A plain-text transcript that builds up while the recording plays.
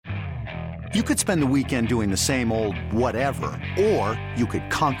You could spend the weekend doing the same old whatever, or you could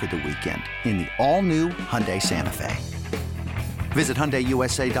conquer the weekend in the all-new Hyundai Santa Fe. Visit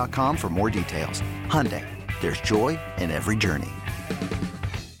HyundaiUSA.com for more details. Hyundai, there's joy in every journey.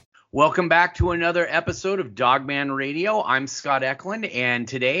 Welcome back to another episode of Dawgman Radio. I'm Scott Eklund, and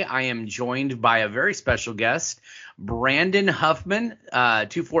today I am joined by a very special guest, Brandon Huffman,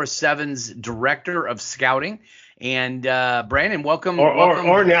 247's Director of Scouting. And Brandon, welcome.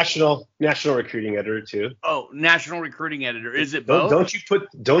 Or national recruiting editor too. Oh, national recruiting editor. Is it both?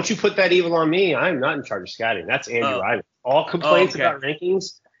 Don't you put that evil on me? I'm not in charge of scouting. That's Andrew Ivan. All complaints about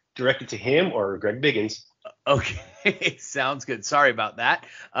rankings directed to him or Greg Biggins. Okay, sounds good. Sorry about that.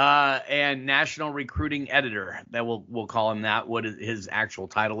 And national recruiting editor. That we'll call him that. What his actual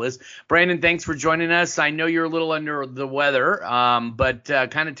title is. Brandon, thanks for joining us. I know you're a little under the weather, but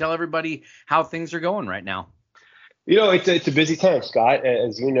kind of tell everybody how things are going right now. You know, it's a busy time, Scott.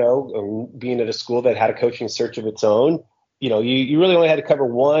 As you know, being at a school that had a coaching search of its own, you know, you really only had to cover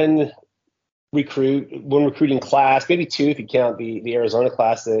one recruiting class, maybe two if you count the Arizona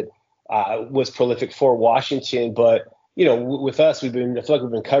class that was prolific for Washington. But, you know, with us, I feel like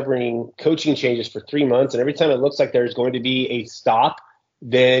we've been covering coaching changes for 3 months. And every time it looks like there's going to be a stop,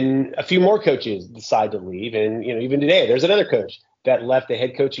 then a few more coaches decide to leave. And, you know, even today, there's another coach that left the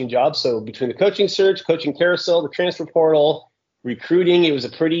head coaching job. So between the coaching search, coaching carousel, the transfer portal, recruiting, it was a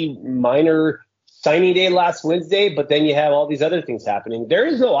pretty minor signing day last Wednesday, but then you have all these other things happening. There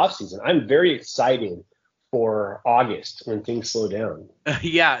is no offseason. I'm very excited for August when things slow down.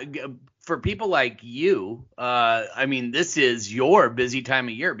 Yeah, for people like you, I mean, this is your busy time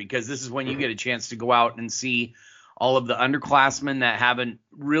of year because this is when you get a chance to go out and see all of the underclassmen that haven't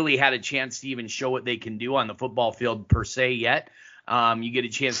really had a chance to even show what they can do on the football field per se yet. You get a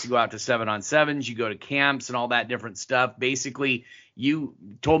chance to go out to 7-on-7s, you go to camps and all that different stuff. Basically, you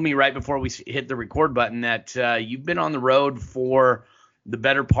told me right before we hit the record button that you've been on the road for the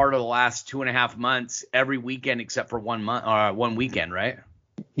better part of the last 2.5 months, every weekend except for one weekend, right?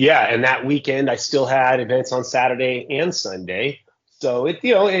 Yeah, and that weekend I still had events on Saturday and Sunday. So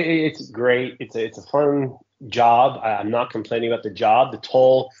it's great. It's a fun job. I'm not complaining about the job. The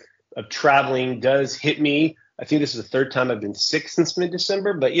toll of traveling does hit me. I think this is the third time I've been sick since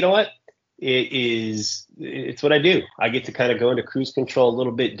mid-December, but you know what? It's what I do. I get to kind of go into cruise control a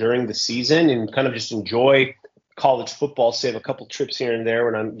little bit during the season and kind of just enjoy college football, save a couple trips here and there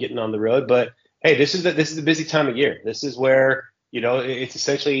when I'm getting on the road. But hey, this is the busy time of year. This is where, you know, it's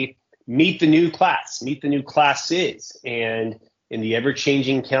essentially meet the new classes. And in the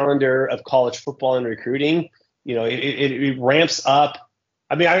ever-changing calendar of college football and recruiting, you know, it ramps up.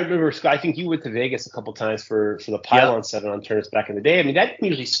 I mean, I remember, Scott, I think you went to Vegas a couple times for the Pylon 7-on tournaments back in the day. I mean, that didn't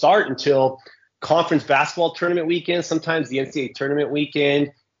usually start until conference basketball tournament weekend, sometimes the NCAA tournament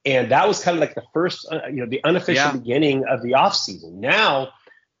weekend. And that was kind of like the first, the unofficial beginning of the off season. Now,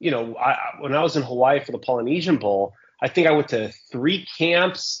 you know, when I was in Hawaii for the Polynesian Bowl, I think I went to 3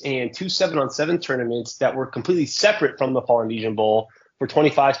 camps and 2 7-on-7 tournaments that were completely separate from the Polynesian Bowl for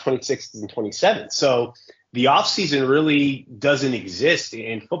 25s, 26s, and 27s. So the offseason really doesn't exist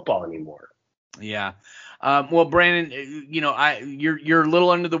in football anymore. Yeah. Well, Brandon, you know, you're a little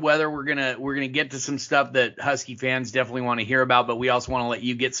under the weather. We're gonna get to some stuff that Husky fans definitely want to hear about, but we also want to let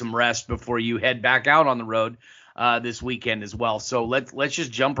you get some rest before you head back out on the road this weekend as well. So let's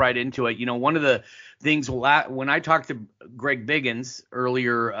just jump right into it. You know, one of the things when I talked to Greg Biggins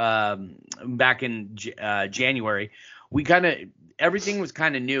earlier back in January, everything was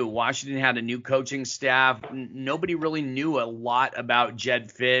kind of new. Washington had a new coaching staff. Nobody really knew a lot about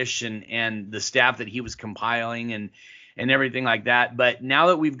Jedd Fisch and the staff that he was compiling and everything like that. But now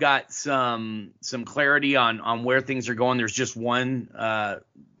that we've got some clarity on where things are going, there's just one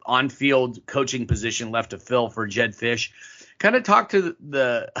on-field coaching position left to fill for Jedd Fisch. Kind of talk to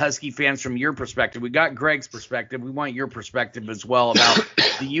the Husky fans from your perspective. We got Greg's perspective. We want your perspective as well about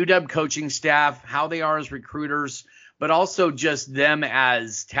the UW coaching staff, how they are as recruiters, but also just them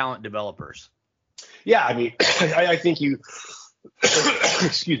as talent developers. Yeah, I mean, I think you –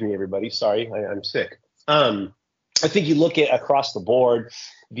 excuse me, everybody. Sorry, I'm sick. I think you look at across the board,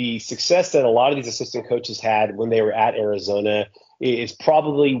 the success that a lot of these assistant coaches had when they were at Arizona is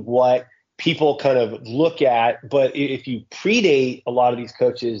probably what people kind of look at. But if you predate a lot of these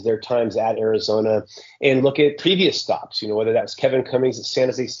coaches, their times at Arizona, and look at previous stops, you know, whether that was Kevin Cummings at San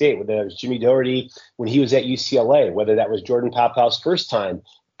Jose State, whether that was Jimmy Doherty when he was at UCLA, whether that was Jordan Paopau's first time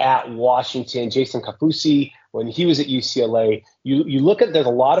at Washington, Jason Kafusi when he was at UCLA, you look at, there's a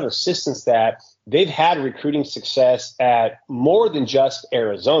lot of assistants that they've had recruiting success at more than just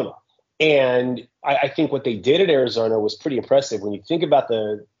Arizona. And I think what they did at Arizona was pretty impressive. When you think about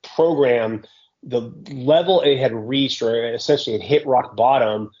the program, the level it had reached, or essentially it hit rock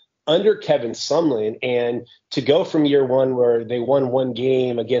bottom under Kevin Sumlin, and to go from year one where they won one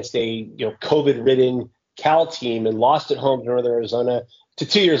game against a COVID-ridden Cal team and lost at home to Northern Arizona, to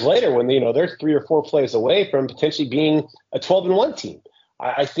 2 years later when they're 3 or 4 plays away from potentially being a 12-1 team.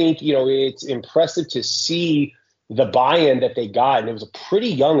 I think it's impressive to see the buy-in that they got, and it was a pretty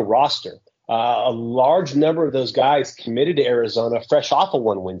young roster. A large number of those guys committed to Arizona fresh off a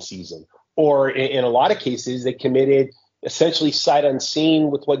 1-win season, or in a lot of cases they committed essentially sight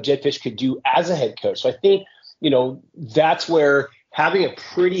unseen with what Jedd Fisch could do as a head coach. So I think that's where having a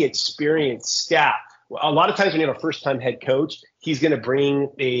pretty experienced staff. A lot of times when you have a first-time head coach, he's going to bring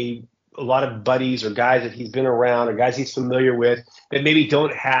a lot of buddies or guys that he's been around or guys he's familiar with that maybe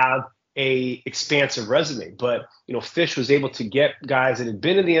don't have a expansive resume. But, Fisch was able to get guys that had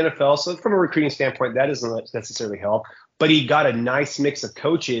been in the NFL. So from a recruiting standpoint, that doesn't necessarily help. But he got a nice mix of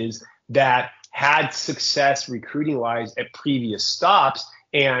coaches that had success recruiting-wise at previous stops,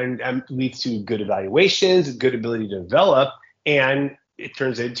 and leads to good evaluations, good ability to develop, and it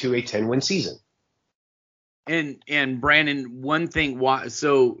turns into a 10-win season. And Brandon, one thing,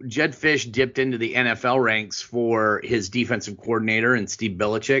 so Jedd Fisch dipped into the NFL ranks for his defensive coordinator and Steve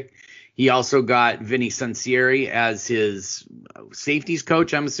Belichick. He also got Vinny Sancieri as his safeties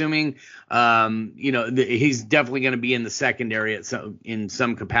coach, I'm assuming. He's definitely going to be in the secondary in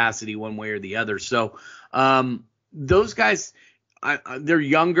some capacity, one way or the other. So those guys, they're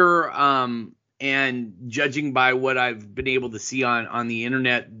younger, and judging by what I've been able to see on the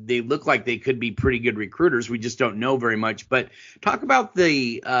internet, they look like they could be pretty good recruiters. We just don't know very much. But talk about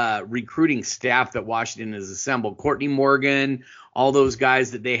the recruiting staff that Washington has assembled. Courtney Morgan, all those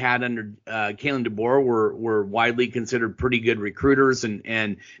guys that they had under Kalen DeBoer were widely considered pretty good recruiters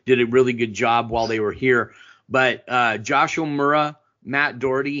and did a really good job while they were here. But Joshua Murrah, Matt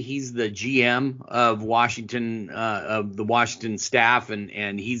Doherty, he's the GM of Washington, of the Washington staff,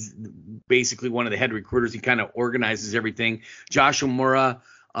 and he's basically one of the head recruiters. He kind of organizes everything. Joshua Murrah,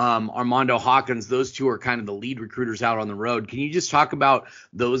 Armando Hawkins, those two are kind of the lead recruiters out on the road. Can you just talk about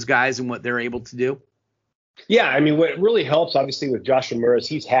those guys and what they're able to do? Yeah, I mean, what really helps, obviously, with Joshua Murrah is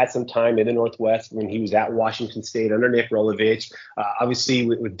he's had some time in the Northwest when he was at Washington State under Nick Rolovich. Obviously,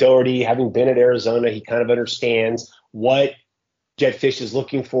 with Doherty, having been at Arizona, he kind of understands what Jedd Fisch is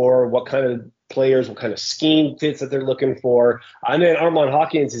looking for, what kind of players, what kind of scheme fits that they're looking for. And then Armand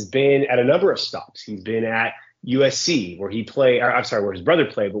Hawkins has been at a number of stops. He's been at USC, where he played, where his brother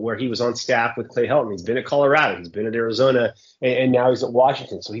played, but where he was on staff with Clay Helton. He's been at Colorado, he's been at Arizona, and now he's at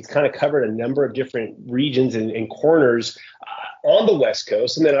Washington. So he's kind of covered a number of different regions and corners on the West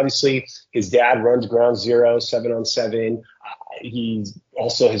Coast. And then obviously his dad runs Ground Zero, 7-on-7. He's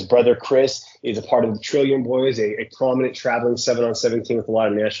also, his brother Chris is a part of the Trillium Boys, a prominent traveling 7-on-7 team with a lot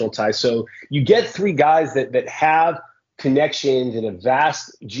of national ties. So you get three guys that have connections in a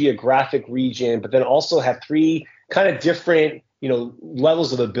vast geographic region, but then also have three kind of different,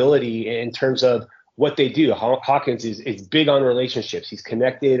 levels of ability in terms of what they do. Hawkins is big on relationships. He's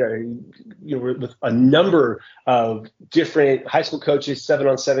connected with a number of different high school coaches,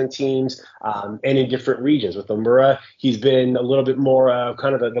 7-on-7 teams, and in different regions. With Murrah, he's been a little bit more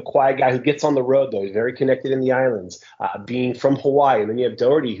kind of the quiet guy who gets on the road, though. He's very connected in the islands, being from Hawaii. And then you have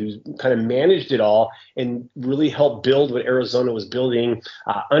Doherty, who's kind of managed it all and really helped build what Arizona was building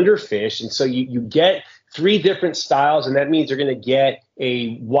under Fisch. And so you get three different styles, and that means you're going to get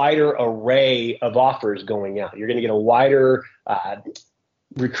a wider array of offers going out. You're going to get a wider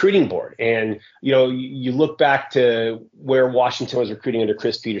recruiting board. And, you look back to where Washington was recruiting under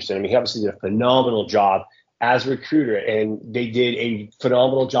Chris Peterson. I mean, he obviously did a phenomenal job as a recruiter, and they did a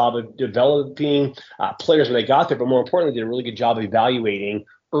phenomenal job of developing players when they got there, but more importantly, did a really good job of evaluating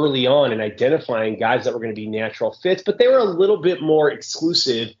early on and identifying guys that were going to be natural fits, but they were a little bit more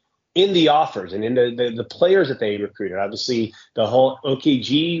exclusive in the offers and in the players that they recruited. Obviously, the whole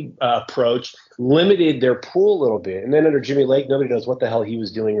OKG approach limited their pool a little bit. And then under Jimmy Lake, nobody knows what the hell he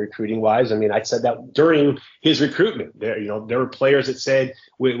was doing recruiting-wise. I mean, I said that during his recruitment. There were players that said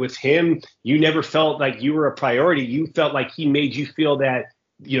with him, you never felt like you were a priority. You felt like he made you feel that,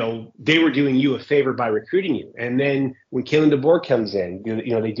 they were doing you a favor by recruiting you. And then when Kalen DeBoer comes in,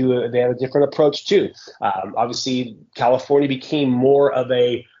 they have a different approach too. Obviously, California became more of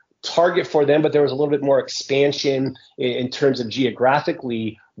a target for them, but there was a little bit more expansion in terms of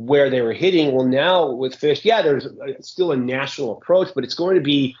geographically where they were hitting. Well, now with Fisch, there's still a national approach, but it's going to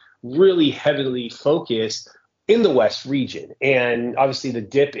be really heavily focused in the West region. And obviously the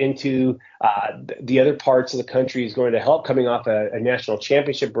dip into the other parts of the country is going to help, coming off a national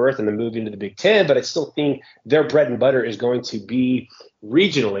championship berth and the move into the Big Ten. But I still think their bread and butter is going to be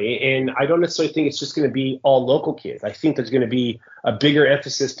regionally. And I don't necessarily think it's just going to be all local kids. I think there's going to be a bigger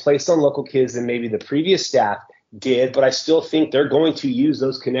emphasis placed on local kids than maybe the previous staff did. But I still think they're going to use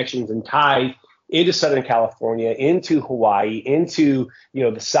those connections and ties into Southern California, into Hawaii, into,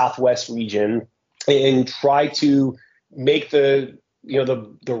 the Southwest region, and try to make the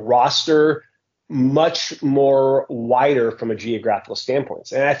roster much more wider from a geographical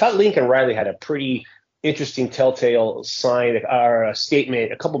standpoint. And I thought Lincoln Riley had a pretty interesting telltale sign or a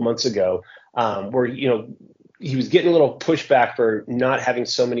statement a couple months ago where, he was getting a little pushback for not having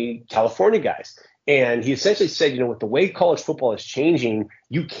so many California guys. And he essentially said, with the way college football is changing,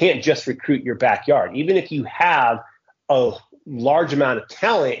 you can't just recruit your backyard. Even if you have a large amount of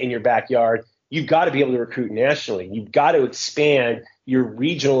talent in your backyard, you've got to be able to recruit nationally. You've got to expand your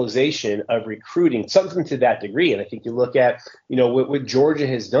regionalization of recruiting, something to that degree. And I think you look at, what Georgia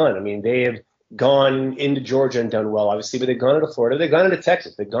has done. I mean, they have gone into Georgia and done well, obviously, but they've gone into Florida, they've gone into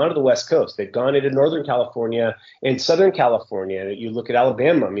Texas, they've gone to the West Coast, they've gone into Northern California and Southern California. You look at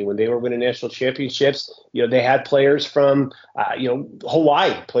Alabama. I mean, when they were winning national championships, they had players from,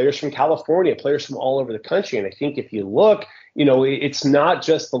 Hawaii, players from California, players from all over the country. And I think if you look, it's not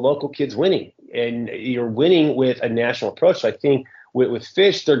just the local kids winning, and you're winning with a national approach. So I think with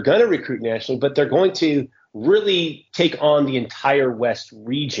Fish, they're going to recruit nationally, but they're going to really take on the entire West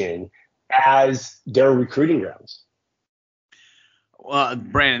region as their recruiting grounds. Well,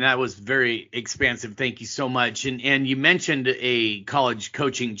 Brandon, that was very expansive. Thank you so much. And you mentioned a college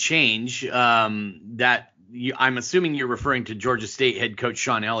coaching change I'm assuming you're referring to Georgia State head coach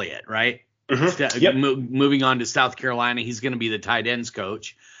Sean Elliott, right? Mm-hmm. Yep. Moving on to South Carolina, he's going to be the tight ends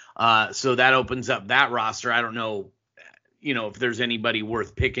coach. So that opens up that roster. I don't know, if there's anybody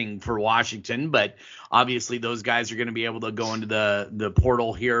worth picking for Washington, but obviously those guys are going to be able to go into the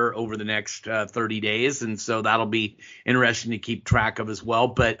portal here over the next 30 days. And so that'll be interesting to keep track of as well.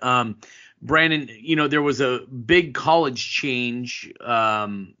 But Brandon, there was a big college change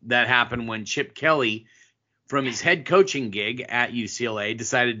that happened when Chip Kelly, from his head coaching gig at UCLA,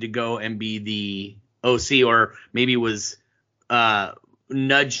 decided to go and be the OC, or maybe was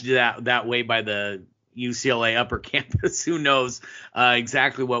nudged that way by the UCLA upper campus. Who knows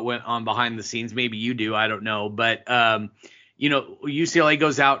exactly what went on behind the scenes? Maybe you do. I don't know. But, UCLA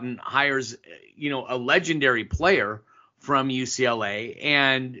goes out and hires, a legendary player from UCLA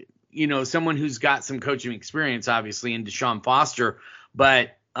and, someone who's got some coaching experience, obviously, in Deshaun Foster.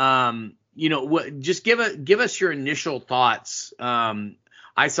 But, just give us your initial thoughts.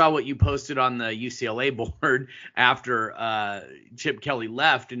 I saw what you posted on the UCLA board after Chip Kelly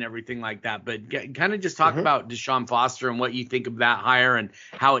left and everything like that. But kind of just talk about Deshaun Foster and what you think of that hire and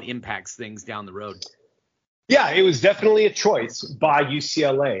how it impacts things down the road. Yeah, it was definitely a choice by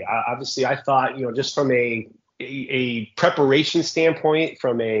UCLA. Obviously, I thought, just from a preparation standpoint,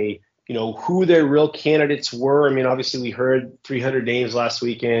 from a who their real candidates were. I mean, obviously we heard 300 names last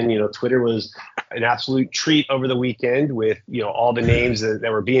weekend. Twitter was an absolute treat over the weekend with, all the names that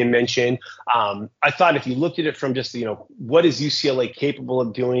were being mentioned. I thought if you looked at it from just, what is UCLA capable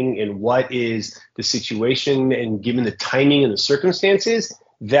of doing and what is the situation and given the timing and the circumstances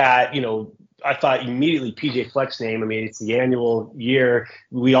that, I thought immediately PJ Fleck's name. I mean, it's the annual year.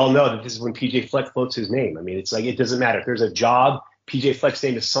 We all know that this is when PJ Fleck floats his name. I mean, it's like, it doesn't matter if there's a job, PJ Fleck's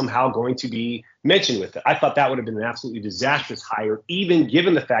name is somehow going to be mentioned with it. I thought that would have been an absolutely disastrous hire, even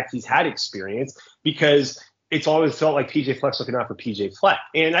given the fact he's had experience, because it's always felt like PJ Fleck's looking out for PJ Fleck.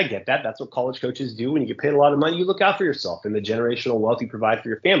 And I get that. That's what college coaches do. When you get paid a lot of money, you look out for yourself and the generational wealth you provide for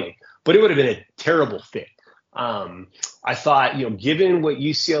your family. But it would have been a terrible fit. I thought, given what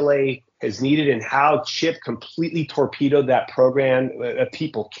UCLA has needed and how Chip completely torpedoed that program of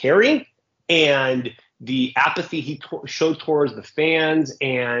people caring and the apathy he showed towards the fans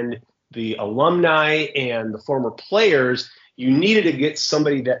and the alumni and the former players, you needed to get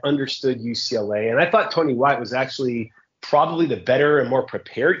somebody that understood UCLA. And I thought Tony White was actually probably the better and more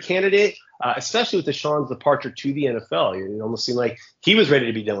prepared candidate, especially with Deshaun's departure to the NFL. It almost seemed like he was ready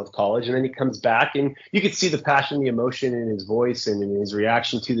to be done with college, and then he comes back, and you could see the passion, the emotion in his voice and in his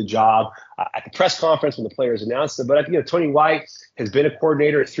reaction to the job at the press conference when the players announced it. But I think Tony White has been a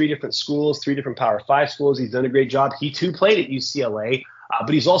coordinator at 3 different schools, 3 different Power 5 schools. He's done a great job. He too played at UCLA,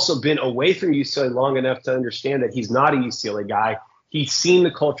 but he's also been away from UCLA long enough to understand that he's not a UCLA guy. He's seen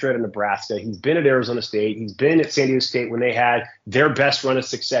the culture at Nebraska. He's been at Arizona State. He's been at San Diego State when they had their best run of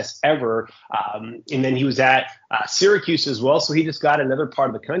success ever. And then he was at Syracuse as well. So he just got another part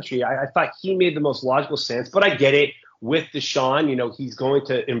of the country. I thought he made the most logical sense, but I get it. With Deshaun, he's going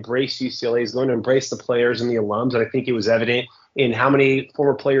to embrace UCLA. He's going to embrace the players and the alums. And I think it was evident in how many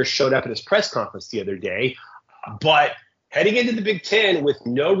former players showed up at his press conference the other day. But heading into the Big Ten with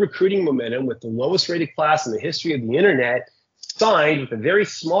no recruiting momentum, with the lowest rated class in the history of the internet, signed with a very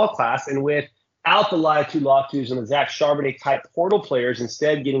small class and without the Latu and the Zach Charbonnet type portal players,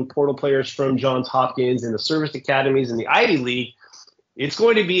 instead getting portal players from Johns Hopkins and the service academies and the Ivy League, it's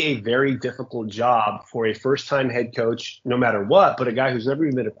going to be a very difficult job for a first-time head coach, no matter what, but a guy who's never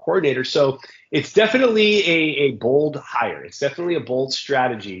even been a coordinator. So it's definitely a bold hire. It's definitely a bold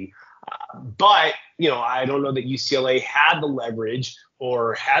strategy. But, I don't know that UCLA had the leverage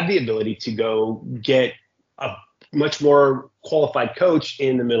or had the ability to go get a much more qualified coach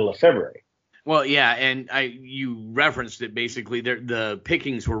in the middle of February. Well, yeah, and you referenced it basically. The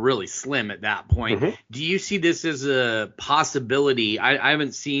pickings were really slim at that point. Mm-hmm. Do you see this as a possibility? I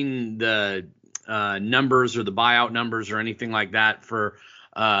haven't seen the numbers or the buyout numbers or anything like that for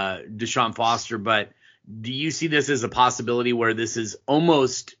Deshaun Foster, but do you see this as a possibility where this is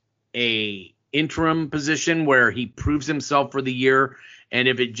almost a interim position where he proves himself for the year, and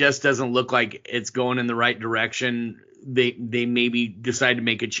if it just doesn't look like it's going in the right direction, they maybe decide to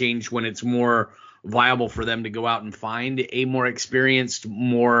make a change when it's more viable for them to go out and find a more experienced,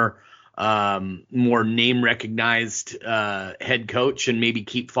 more name recognized head coach and maybe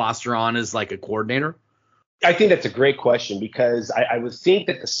keep Foster on as like a coordinator? I think that's a great question because I would think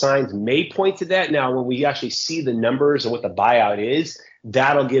that the signs may point to that. Now, when we actually see the numbers and what the buyout is,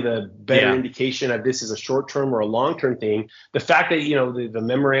 that'll give a better indication of this is a short-term or a long-term thing. The fact that, the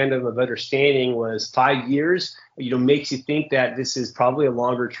memorandum of understanding was 5 years, makes you think that this is probably a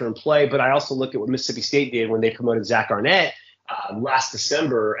longer-term play. But I also look at what Mississippi State did when they promoted Zach Arnett last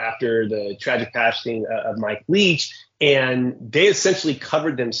December after the tragic passing of Mike Leach, and they essentially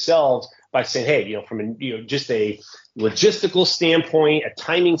covered themselves by saying, hey, from just a logistical standpoint, a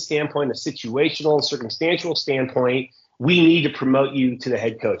timing standpoint, a situational, circumstantial standpoint, we need to promote you to the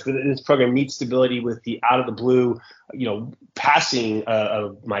head coach. This program needs stability with the out of the blue, passing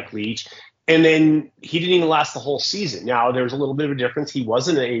of Mike Leach. And then he didn't even last the whole season. Now, there's a little bit of a difference. He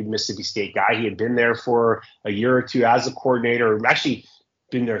wasn't a Mississippi State guy. He had been there for a year or two as a coordinator, actually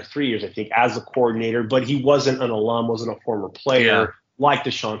been there 3 years, I think, as a coordinator, but he wasn't an alum, wasn't a former player like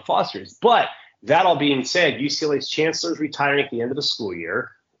Deshaun Foster is. But that all being said, UCLA's chancellor is retiring at the end of the school year.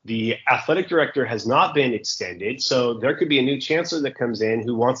 The athletic director has not been extended, so there could be a new chancellor that comes in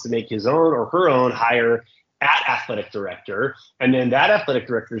who wants to make his own or her own hire at athletic director, and then that athletic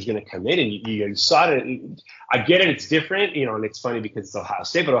director is going to come in, and you saw it. I get it; it's different, and it's funny because it's Ohio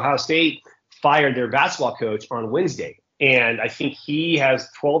State, but Ohio State fired their basketball coach on Wednesday, and I think he has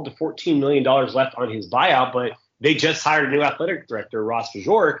 $12 to $14 million left on his buyout, but they just hired a new athletic director, Ross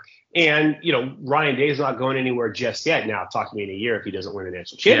Bajork. And, Ryan Day's not going anywhere just yet. Now, talk to me in a year if he doesn't win a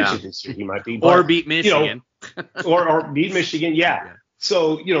national championship this year, he might be. But, or beat Michigan. or beat Michigan, yeah.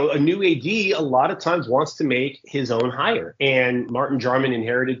 So, a new AD a lot of times wants to make his own hire. And Martin Jarman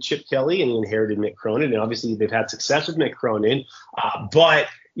inherited Chip Kelly and he inherited Mick Cronin. And obviously they've had success with Mick Cronin. But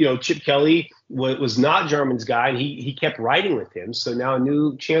Chip Kelly was not Jarman's guy, and he kept riding with him. So now a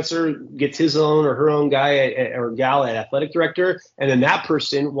new chancellor gets his own or her own guy or gal at athletic director, and then that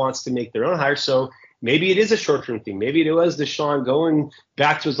person wants to make their own hire. So maybe it is a short-term thing. Maybe it was Deshaun going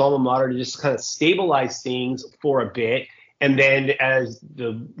back to his alma mater to just kind of stabilize things for a bit. And then as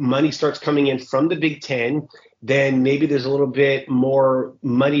the money starts coming in from the Big Ten, then maybe there's a little bit more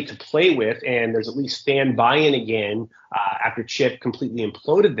money to play with, and there's at least fan buy-in again after Chip completely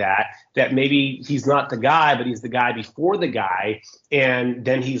imploded that maybe he's not the guy, but he's the guy before the guy, and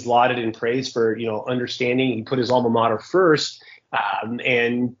then he's lauded and praised for, understanding. He put his alma mater first,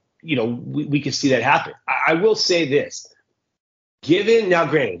 and, we can see that happen. I will say this. Now,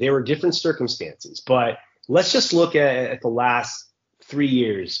 granted, there were different circumstances, but let's just look at the last 3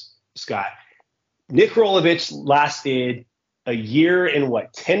 years, Scott. Nick Rolovich lasted a year and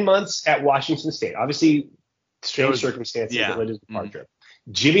 10 months at Washington State. Obviously, strange circumstances that led to his departure.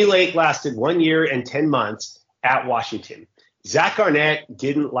 Jimmy Lake lasted 1 year and 10 months at Washington. Zach Arnett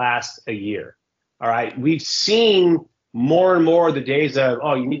didn't last a year. All right. We've seen more and more the days of,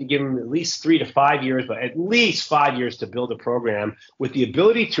 you need to give him at least 3 to 5 years, but at least 5 years to build a program with the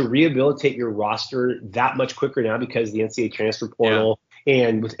ability to rehabilitate your roster that much quicker now because the NCAA transfer portal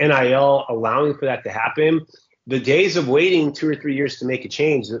and with NIL allowing for that to happen. The days of waiting 2 or 3 years to make a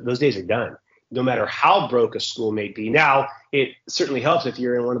change, those days are done. no matter how broke a school may be. Now, it certainly helps if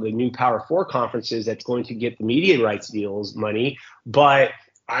you're in one of the new Power 4 conferences that's going to get the media rights deals money. But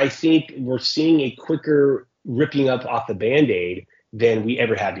I think we're seeing a quicker ripping up off the Band-Aid than we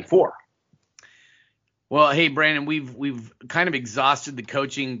ever had before. Well, hey, Brandon, we've kind of exhausted the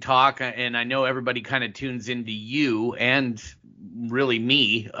coaching talk, and I know everybody kind of tunes into you and really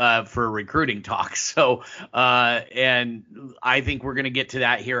me for recruiting talk. So, and I think we're going to get to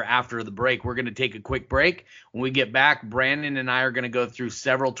that here after the break. We're going to take a quick break. When we get back, Brandon and I are going to go through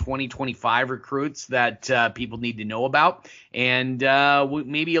several 2025 recruits that people need to know about, and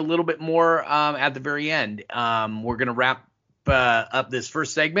maybe a little bit more at the very end. We're going to wrap up this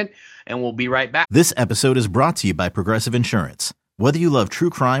first segment, and we'll be right back. This episode is brought to you by Progressive Insurance. Whether you love true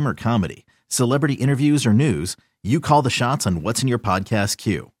crime or comedy, celebrity interviews or news, you call the shots on what's in your podcast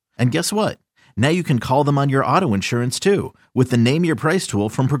queue. And guess what? Now you can call them on your auto insurance too with the Name Your Price tool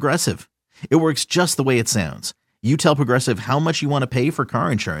from Progressive. It works just the way it sounds. You tell Progressive how much you want to pay for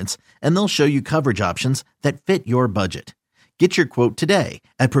car insurance, and they'll show you coverage options that fit your budget. Get your quote today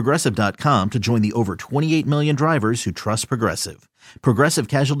at Progressive.com to join the over 28 million drivers who trust Progressive. Progressive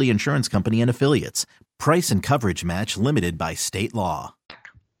Casualty Insurance Company and Affiliates. Price and coverage match limited by state law.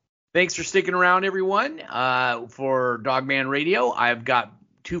 Thanks for sticking around, everyone. For Dawgman Radio, I've got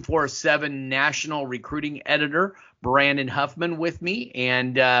 247 National Recruiting Editor Brandon Huffman with me.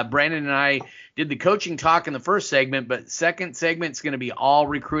 And Brandon and I did the coaching talk in the first segment, but second segment's going to be all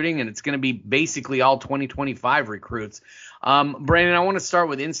recruiting, and it's going to be basically all 2025 recruits. Brandon, I want to start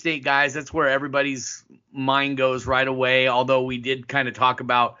with in-state guys. That's where everybody's mind goes right away, although we did kind of talk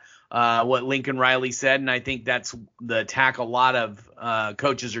about what Lincoln Riley said, and I think that's the tack a lot of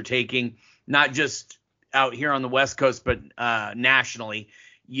coaches are taking, not just out here on the West Coast, but nationally.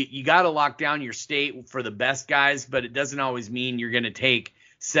 You got to lock down your state for the best guys, but it doesn't always mean you're going to take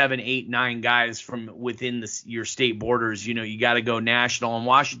 7, 8, 9 guys from within your state borders. You know, you got to go national, and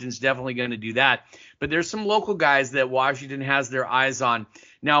Washington's definitely going to do that. But there's some local guys that Washington has their eyes on.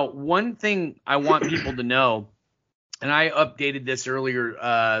 Now, one thing I want people to know, and I updated this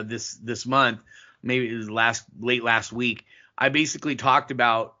earlier this month, maybe it was late last week. I basically talked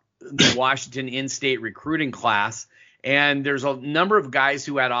about the Washington in-state recruiting class, and there's a number of guys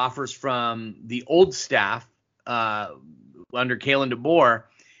who had offers from the old staff under Kalen DeBoer,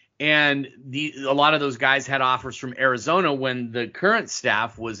 and a lot of those guys had offers from Arizona when the current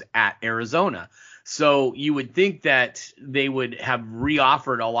staff was at Arizona. So you would think that they would have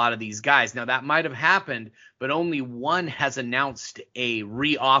reoffered a lot of these guys. Now, that might have happened, but only one has announced a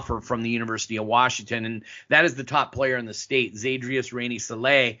reoffer from the University of Washington, and that is the top player in the state, Zadrius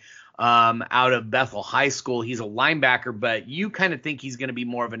Rainey-Saleh, out of Bethel High School. He's a linebacker, but you kind of think he's going to be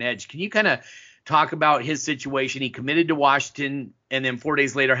more of an edge. Can you kind of talk about his situation? He committed to Washington, and then 4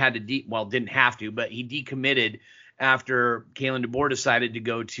 days later had to didn't have to, but he decommitted after Kalen DeBoer decided to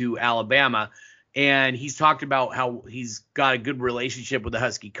go to Alabama. And he's talked about how he's got a good relationship with the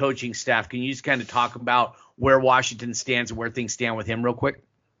Husky coaching staff. Can you just kind of talk about where Washington stands and where things stand with him real quick?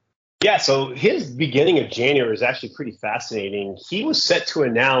 Yeah, so his beginning of January is actually pretty fascinating. He was set to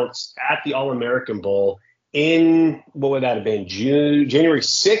announce at the All-American Bowl in, what would that have been, January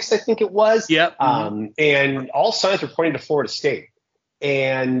 6th, I think it was. Yep. And all signs were pointing to Florida State.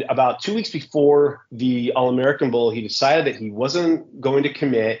 And about 2 weeks before the All-American Bowl, he decided that he wasn't going to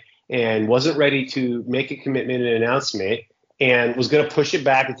commit and wasn't ready to make a commitment and announcement and was going to push it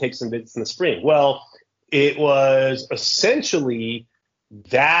back and take some visits in the spring. Well, it was essentially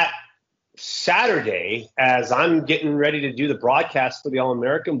that Saturday, as I'm getting ready to do the broadcast for the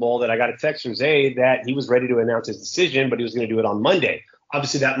All-American Bowl, that I got a text from Zay that he was ready to announce his decision, but he was going to do it on Monday.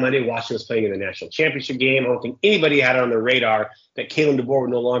 Obviously, that Monday, Washington was playing in the national championship game. I don't think anybody had it on their radar that Kalen DeBoer would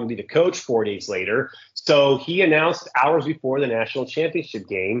no longer be the coach 4 days later. So he announced hours before the national championship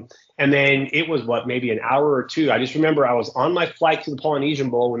game. And then it was, maybe an hour or two. I just remember I was on my flight to the Polynesian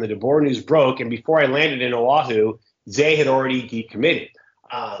Bowl when the DeBoer news broke. And before I landed in Oahu, Zay had already decommitted.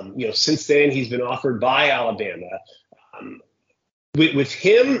 Since then, he's been offered by Alabama. With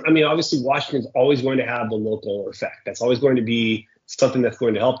him, obviously, Washington's always going to have the local effect. That's always going to be something that's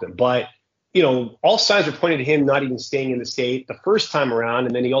going to help them. But, all signs are pointing to him not even staying in the state the first time around,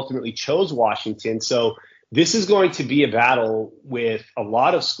 and then he ultimately chose Washington. So this is going to be a battle with a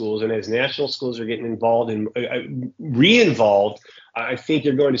lot of schools, and as national schools are getting involved and re-involved, I think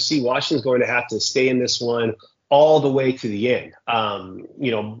you're going to see Washington's going to have to stay in this one all the way to the end.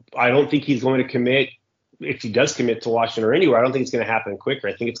 I don't think he's going to commit. If he does commit to Washington or anywhere, I don't think it's going to happen quicker.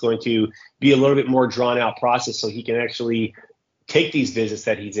 I think it's going to be a little bit more drawn out process so he can actually take these visits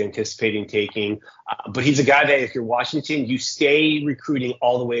that he's anticipating taking. But he's a guy that if you're Washington, you stay recruiting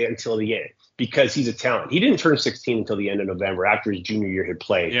all the way until the end because he's a talent. He didn't turn 16 until the end of November after his junior year had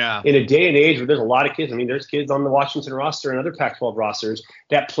played. Yeah. In a day and age where there's a lot of kids, I mean, there's kids on the Washington roster and other Pac-12 rosters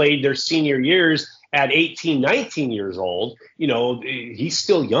that played their senior years at 18, 19 years old. He's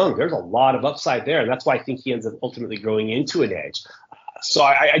still young. There's a lot of upside there. And that's why I think he ends up ultimately growing into an edge. So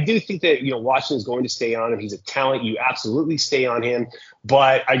I do think that, Washington's going to stay on him. He's a talent. You absolutely stay on him.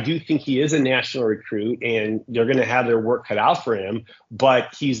 But I do think he is a national recruit, and they're going to have their work cut out for him.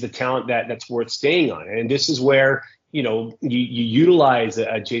 But he's the talent that's worth staying on. And this is where, you utilize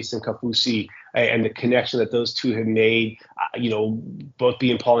Jason Kafusi and the connection that those two have made, both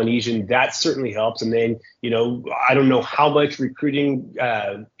being Polynesian, that certainly helps. And then, I don't know how much recruiting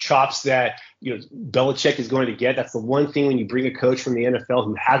chops that, Belichick is going to get. That's the one thing when you bring a coach from the NFL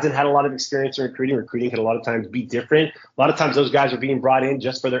who hasn't had a lot of experience in recruiting can a lot of times be different. A lot of times those guys are being brought in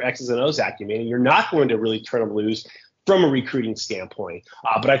just for their X's and O's acumen, and you're not going to really turn them loose from a recruiting standpoint.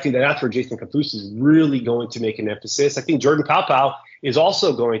 But I think that's where Jason Kafusi is really going to make an emphasis. I think Jordan Paopao is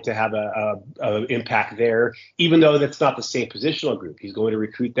also going to have a impact there, even though that's not the same positional group. He's going to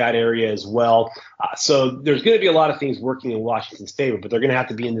recruit that area as well. So there's going to be a lot of things working in Washington's favor, but they're going to have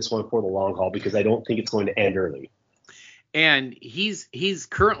to be in this one for the long haul because I don't think it's going to end early. And he's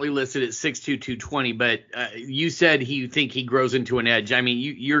currently listed at 6'2", 220, but you said you think he grows into an edge. I mean,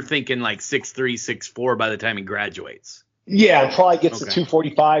 you're thinking like 6'3", 6'4" by the time he graduates. Yeah, and probably gets to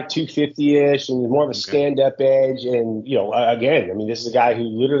 245, 250-ish, and more of a stand-up edge. And, again, I mean, this is a guy who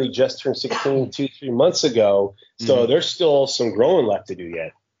literally just turned 16 2-3 months ago, so there's still some growing left to do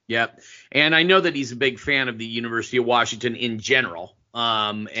yet. Yep. And I know that he's a big fan of the University of Washington in general.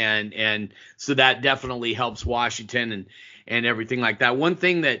 And so that definitely helps Washington and everything like that. One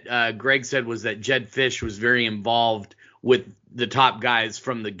thing that Greg said was that Jedd Fisch was very involved with the top guys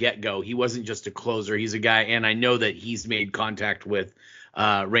from the get-go. He wasn't just a closer. He's a guy, and I know that he's made contact with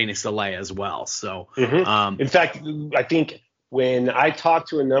Reina Saleh as well. So, in fact, I think when I talked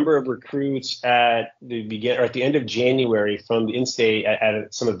to a number of recruits at the end of January from the in-state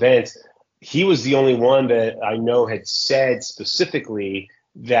at some events, he was the only one that I know had said specifically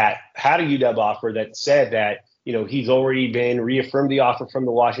that had a UW offer that said that, he's already been reaffirmed the offer from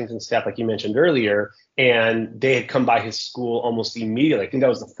the Washington staff, like you mentioned earlier, and they had come by his school almost immediately. I think that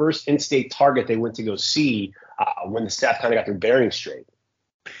was the first in-state target they went to go see when the staff kind of got their bearings straight.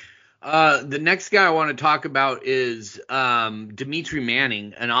 The next guy I want to talk about is Dimitri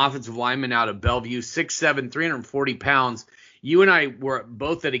Manning, an offensive lineman out of Bellevue, 6'7", 340 pounds. You and I were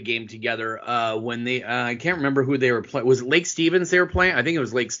both at a game together when they I can't remember who they were playing. Was it Lake Stevens they were playing? I think it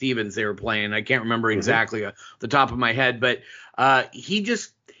was Lake Stevens they were playing. I can't remember exactly off the top of my head, but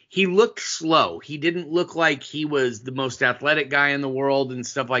he looked slow. He didn't look like he was the most athletic guy in the world and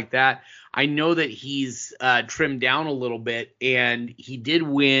stuff like that. I know that he's trimmed down a little bit, and he did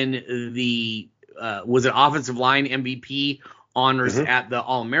win the was it offensive line MVP honors at the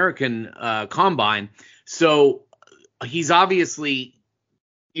All-American Combine. So he's obviously,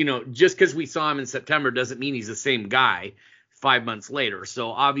 just because we saw him in September doesn't mean he's the same guy 5 months later.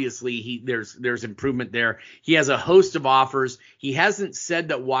 So obviously there's improvement there. He has a host of offers. He hasn't said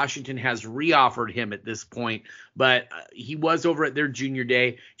that Washington has reoffered him at this point, but he was over at their junior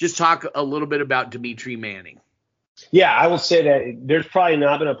day. Just talk a little bit about Dimitri Manning. Yeah, I will say that there's probably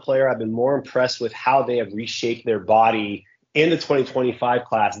not been a player I've been more impressed with how they have reshaped their body in the 2025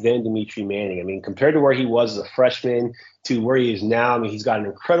 class than Dimitri Manning. I mean, compared to where he was as a freshman to where he is now, I mean, he's got an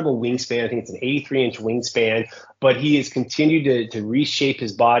incredible wingspan. I think it's an 83-inch wingspan, but he has continued to reshape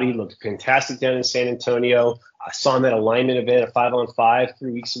his body. Looked fantastic down in San Antonio. I saw him at a lineman event, a 5-on-5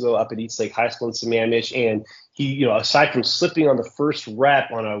 3 weeks ago up at East Lake High School in Sammamish, and he, aside from slipping on the first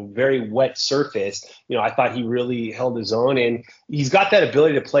rep on a very wet surface, I thought he really held his own. And he's got that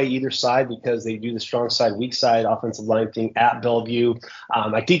ability to play either side because they do the strong side, weak side offensive line thing at Bellevue.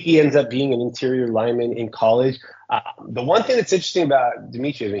 I think he ends up being an interior lineman in college. The one thing that's interesting about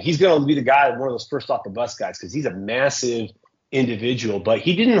Dimitri, I mean, he's going to be the guy, one of those first off the bus guys, because he's a massive individual, but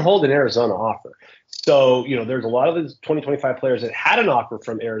he didn't hold an Arizona offer. So, there's a lot of the 2025 players that had an offer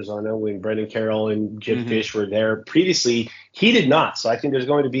from Arizona when Brendan Carroll and Jedd Fisch were there previously. He did not. So I think there's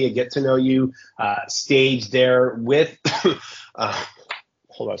going to be a get-to-know-you stage there with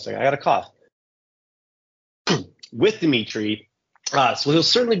hold on a second. I got a cough. With Dimitri. So he'll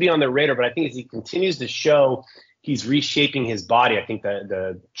certainly be on their radar, but I think as he continues to show he's reshaping his body, I think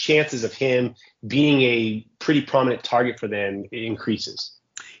the chances of him being a pretty prominent target for them increases.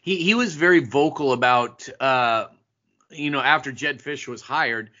 He was very vocal about, after Jedd Fisch was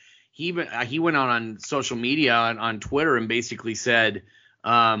hired, he went on social media on Twitter and basically said,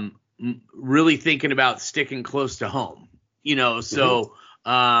 really thinking about sticking close to home, so,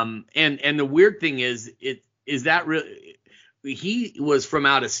 and the weird thing is that really, he was from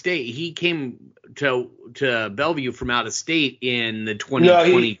out of state. He came to Bellevue from out of state in the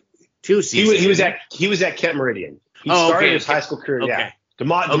 2022 season. He was at Kent Meridian. He started his high school career. Okay. Yeah.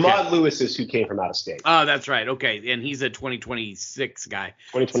 DeMond Lewis is who came from out of state. Oh, that's right. Okay. And he's a 2026 guy.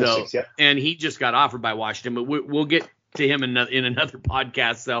 2026, yeah. And he just got offered by Washington, but we'll get to him in another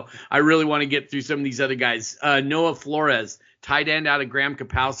podcast. So I really want to get through some of these other guys. Noah Flores, tight end out of Graham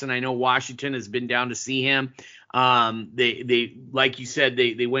Kapowson. I know Washington has been down to see him. They like you said,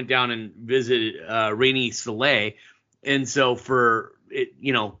 they went down and visited Rainey Soleil. And so for it,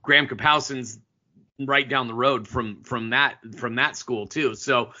 Graham Kapowson's right down the road from that school too.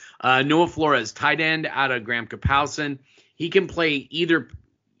 So Noah Flores, tight end out of Graham Kapowson. He can play either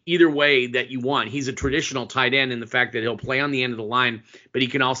way that you want. He's a traditional tight end in the fact that he'll play on the end of the line, but he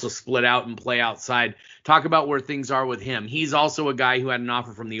can also split out and play outside. Talk about where things are with him. He's also a guy who had an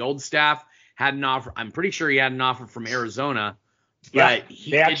offer from the old staff, had an offer. I'm pretty sure he had an offer from Arizona, but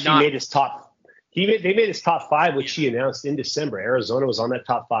they made his top. They made his top 5, which he announced in December. Arizona was on that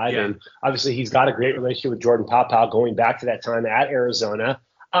top 5, and obviously he's got a great relationship with Jordan Paopao going back to that time at Arizona.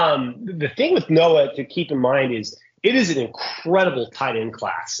 The thing with Noah to keep in mind is it is an incredible tight end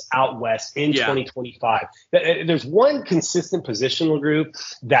class out west in 2025. There's one consistent positional group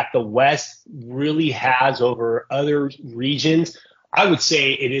that the West really has over other regions. I would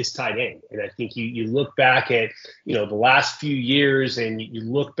say it is tight end. And I think you look back at, the last few years and you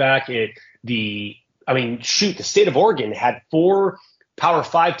look back at the state of Oregon had 4 Power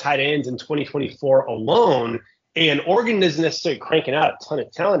 5 tight ends in 2024 alone. And Oregon isn't necessarily cranking out a ton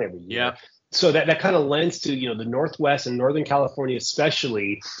of talent every year. Yeah. So that kind of lends to, the Northwest and Northern California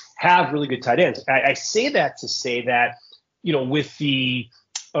especially have really good tight ends. I say that to say that, with the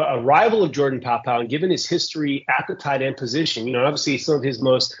arrival of Jordan Paopao and given his history at the tight end position, obviously some of his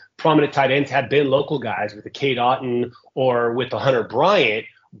most prominent tight ends have been local guys with the Cade Otton or with the Hunter Bryant,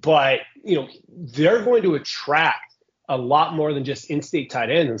 but, they're going to attract a lot more than just in-state tight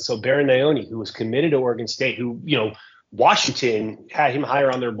ends. And so Baron Naone, who was committed to Oregon State, who, Washington had him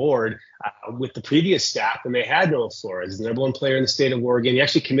higher on their board with the previous staff, and they had Noah Flores, the number 1 player in the state of Oregon. He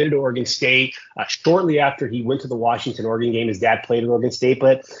actually committed to Oregon State shortly after he went to the Washington-Oregon game. His dad played at Oregon State,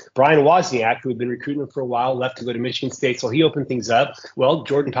 but Brian Wozniak, who had been recruiting him for a while, left to go to Michigan State, so he opened things up. Well,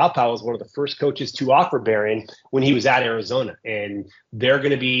 Jordan Paopao was one of the first coaches to offer Baron when he was at Arizona, and they're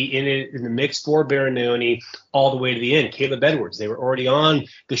going to be in the mix for Baron Naone all the way to the end. Caleb Edwards, they were already on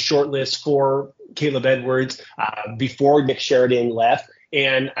the short list for Caleb Edwards before Nick Sheridan left.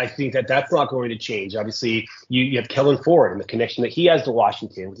 And I think that's not going to change. Obviously, you have Kellen Ford and the connection that he has to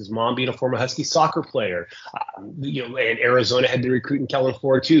Washington with his mom being a former Husky soccer player. And Arizona had been recruiting Kellen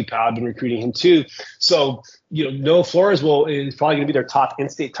Ford too. Powell had been recruiting him too. So, Noah Flores is probably going to be their top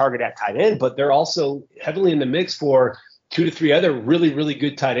in-state target at tight end, but they're also heavily in the mix for 2 to 3 other really, really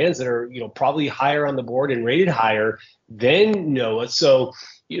good tight ends that are, probably higher on the board and rated higher than Noah. So,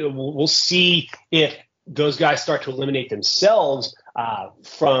 we'll see if those guys start to eliminate themselves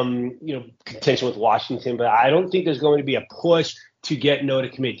from, contention with Washington. But I don't think there's going to be a push to get Noah to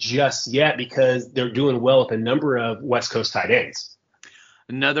commit just yet because they're doing well with a number of West Coast tight ends.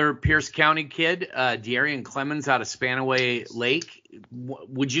 Another Pierce County kid, De'Arian Clemens out of Spanaway Lake.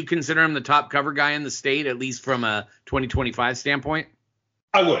 Would you consider him the top cover guy in the state, at least from a 2025 standpoint?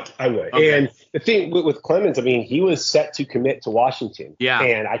 I would. Okay. And the thing with Clemens, he was set to commit to Washington. Yeah.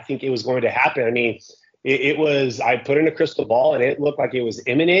 And I think it was going to happen. It was, I put in a crystal ball and it looked like it was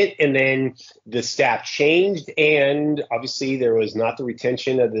imminent. And then the staff changed. And obviously there was not the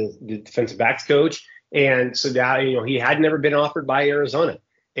retention of the defensive backs coach. And so now, he had never been offered by Arizona.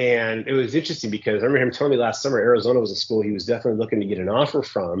 And it was interesting because I remember him telling me last summer, Arizona was a school he was definitely looking to get an offer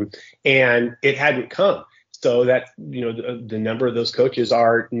from, and it hadn't come. So that, the number of those coaches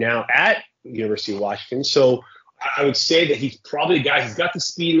are now at University of Washington. So I would say that he's probably a guy who's got the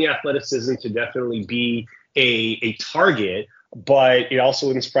speed and the athleticism to definitely be a target. But it also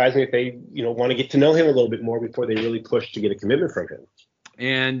wouldn't surprise me if they, want to get to know him a little bit more before they really push to get a commitment from him.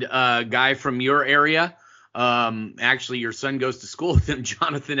 And a guy from your area, actually your son goes to school with him,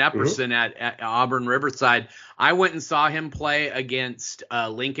 Jonathan Epperson at Auburn Riverside. I went and saw him play against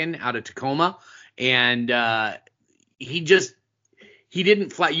Lincoln out of Tacoma, and he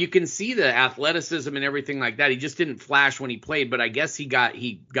didn't flash. You can see the athleticism and everything like that. He just didn't flash when he played, but I guess he got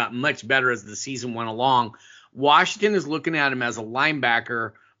much better as the season went along. Washington is looking at him as a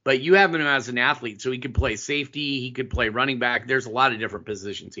linebacker, but you have him as an athlete, so he could play safety, he could play running back. There's a lot of different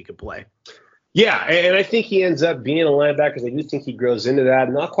positions he could play. Yeah, and I think he ends up being a linebacker because I do think he grows into that.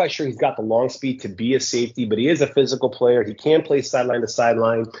 I'm not quite sure he's got the long speed to be a safety, but he is a physical player. He can play sideline to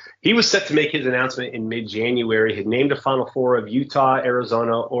sideline. He was set to make his announcement in mid-January. He named a Final Four of Utah,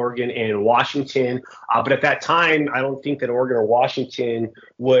 Arizona, Oregon, and Washington. But at that time, I don't think that Oregon or Washington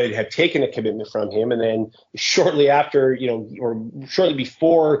would have taken a commitment from him. And then shortly after, or shortly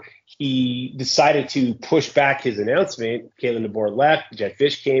before he decided to push back his announcement, Kalen DeBoer left, Jedd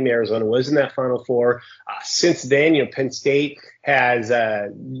Fisch came, Arizona was in that Final Four. Since then, Penn State has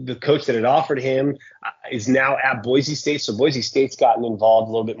the coach that had offered him is now at Boise State. So Boise State's gotten involved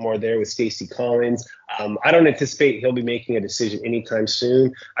a little bit more there with Stacy Collins. I don't anticipate he'll be making a decision anytime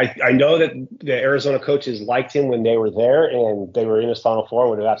soon. I know that the Arizona coaches liked him when they were there and they were in his Final Four and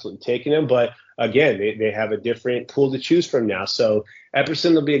would have absolutely taken him. But again, they have a different pool to choose from now. So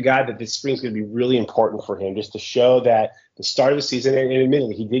Epperson will be a guy that this spring is going to be really important for him, just to show that the start of the season, and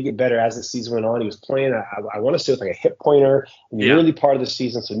admittedly, he did get better as the season went on. He was playing, I want to say, with like a hip pointer in the early part of the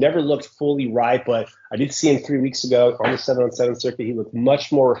season, so never looked fully right. But I did see him 3 weeks ago on the 7-on-7 circuit. He looked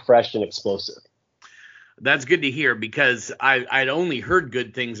much more refreshed and explosive. That's good to hear, because I'd only heard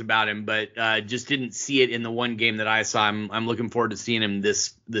good things about him, but just didn't see it in the one game that I saw. I'm looking forward to seeing him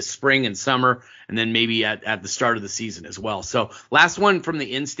this spring and summer, and then maybe at the start of the season as well. So last one from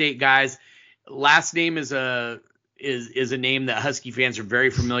the in-state guys. Last name is a name that Husky fans are very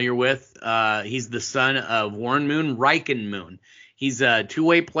familiar with. He's the son of Warren Moon, Riken Moon. He's a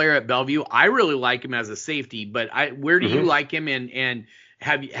two-way player at Bellevue. I really like him as a safety, but where do you like him, and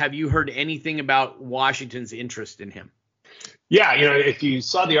have you heard anything about Washington's interest in him? Yeah, if you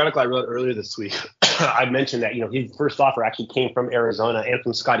saw the article I wrote earlier this week, I mentioned that, his first offer actually came from Arizona and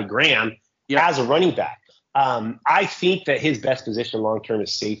from Scotty Graham as a running back. I think that his best position long-term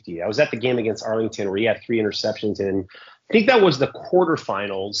is safety. I was at the game against Arlington where he had 3 interceptions, and I think that was the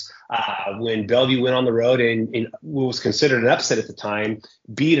quarterfinals when Bellevue went on the road and what was considered an upset at the time,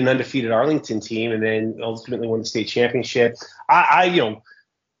 beat an undefeated Arlington team, and then ultimately won the state championship.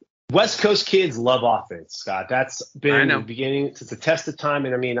 West Coast kids love offense, Scott. That's been the beginning. It's a test of time.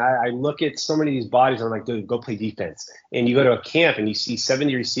 And I look at so many of these bodies and I'm like, dude, go play defense. And you go to a camp and you see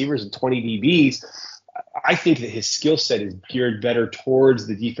 70 receivers and 20 DBs. I think that his skill set is geared better towards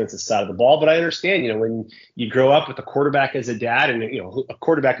the defensive side of the ball. But I understand, when you grow up with a quarterback as a dad and, a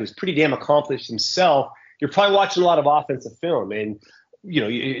quarterback who's pretty damn accomplished himself, you're probably watching a lot of offensive film. And,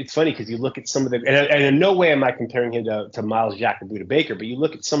 it's funny because you look at some of the, and in no way am I comparing him to Miles Jack or Buda Baker, but you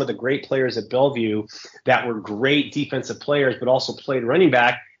look at some of the great players at Bellevue that were great defensive players, but also played running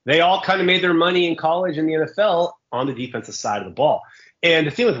back. They all kind of made their money in college and the NFL on the defensive side of the ball. And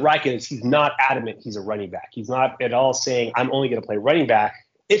the thing with Riken is he's not adamant he's a running back. He's not at all saying, I'm only going to play running back.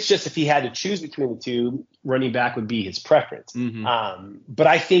 It's just if he had to choose between the two, running back would be his preference. But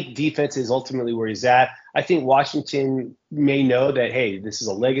I think defense is ultimately where he's at. I think Washington may know that, hey, this is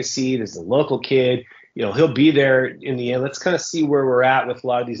a legacy. This is a local kid. He'll be there in the end. Let's kind of see where we're at with a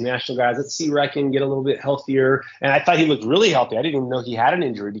lot of these national guys. Let's see Riken get a little bit healthier. And I thought he looked really healthy. I didn't even know he had an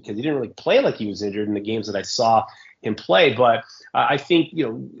injury because he didn't really play like he was injured in the games that I saw him play. But I think,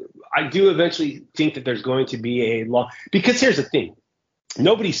 I do eventually think that there's going to be a long – because here's the thing.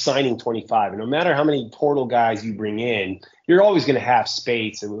 Nobody's signing 25. And no matter how many portal guys you bring in, you're always going to have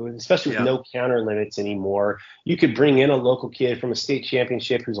space, especially with no counter limits anymore. You could bring in a local kid from a state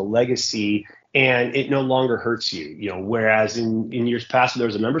championship who's a legacy, and it no longer hurts you. Whereas in years past, there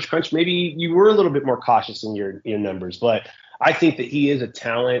was a numbers crunch. Maybe you were a little bit more cautious in your numbers. But I think that he is a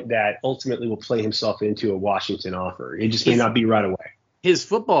talent that ultimately will play himself into a Washington offer. It just may not be right away. His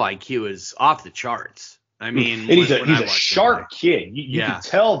football IQ is off the charts. And he's a sharp kid. You can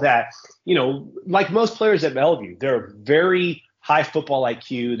tell that, like most players at Bellevue, they're very high football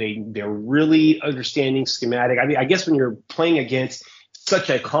IQ. They're really understanding schematic. I guess when you're playing against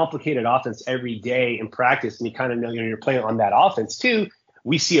such a complicated offense every day in practice, and you kind of know, you're playing on that offense too,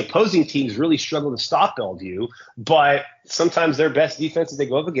 we see opposing teams really struggle to stop Bellevue, but sometimes their best defenses they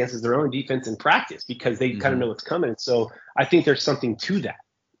go up against is their own defense in practice because they kind of know what's coming. And so I think there's something to that.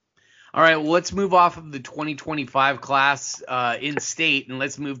 All right, well, let's move off of the 2025 class in state, and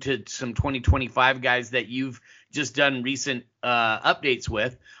let's move to some 2025 guys that you've just done recent updates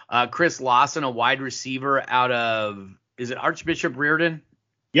with. Chris Lawson, a wide receiver out of, is it Archbishop Riordan?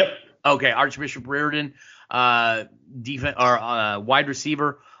 Yep. Okay, Archbishop Riordan, wide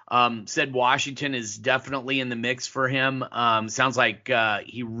receiver, said Washington is definitely in the mix for him. Sounds like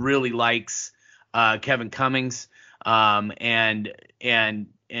he really likes Kevin Cummings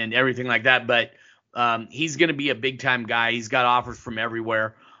and everything like that. But he's going to be a big-time guy. He's got offers from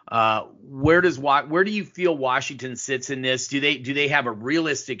everywhere. Where do you feel Washington sits in this? Do they have a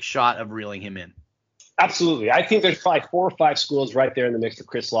realistic shot of reeling him in? Absolutely. I think there's probably 4 or 5 schools right there in the mix for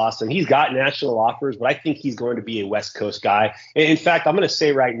Chris Lawson. He's got national offers, but I think he's going to be a West Coast guy. And in fact, I'm going to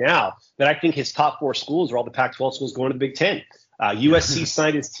say right now that I think his top 4 schools are all the Pac-12 schools going to the Big Ten. USC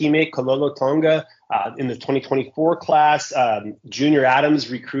signed his teammate Kololo Tonga in the 2024 class. Junior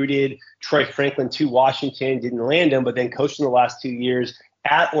Adams recruited Troy Franklin to Washington, didn't land him, but then coached in the last 2 years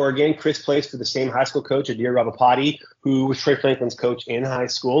at Oregon. Chris plays for the same high school coach, Adir Rabapati, who was Troy Franklin's coach in high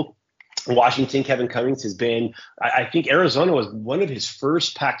school. Washington, Kevin Cummings has been, I think Arizona was one of his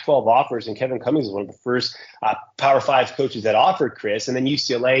first Pac-12 offers, and Kevin Cummings was one of the first Power 5 coaches that offered Chris. And then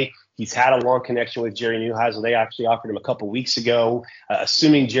UCLA, he's had a long connection with Jerry Neuheisel. They actually offered him a couple weeks ago.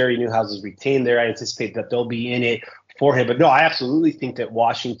 Assuming Jerry Neuheisel is retained there, I anticipate that they'll be in it for him. But no, I absolutely think that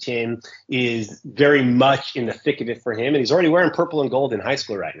Washington is very much in the thick of it for him, and he's already wearing purple and gold in high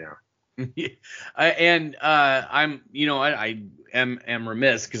school right now. I am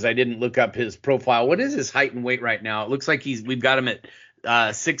remiss because I didn't look up his profile. What is his height and weight right now? It looks like we've got him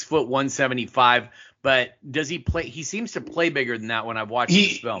at 6 foot 175. But does he play? He seems to play bigger than that when I've watched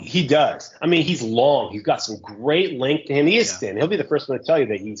his film. He does. I mean, he's long. He's got some great length to him. He is thin. He'll be the first one to tell you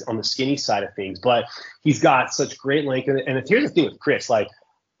that he's on the skinny side of things. But he's got such great length. And here's the thing with Chris. Like,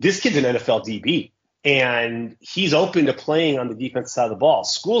 this kid's an NFL DB. And he's open to playing on the defensive side of the ball.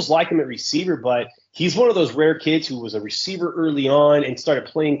 Schools like him at receiver, but he's one of those rare kids who was a receiver early on and started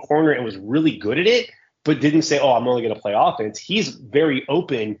playing corner and was really good at it, but didn't say, I'm only going to play offense. He's very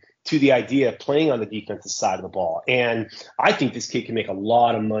open to the idea of playing on the defensive side of the ball. And I think this kid can make a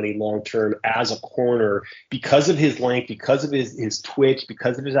lot of money long-term as a corner because of his length, because of his twitch,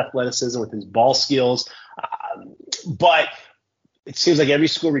 because of his athleticism with his ball skills. But it seems like every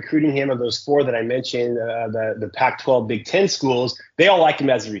school recruiting him, of those 4 that I mentioned, the Pac-12 Big Ten schools, they all like him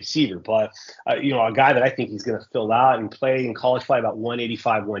as a receiver. But, a guy that I think he's going to fill out and play in college play about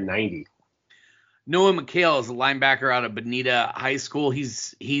 185, 190. Noah McHale is a linebacker out of Bonita High School.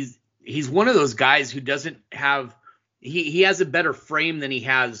 He's one of those guys who doesn't have he has a better frame than he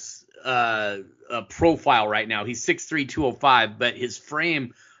has a profile right now. He's 6'3", 205, but his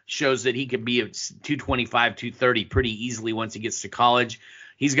frame shows that he could be at 225, 230 pretty easily once he gets to college.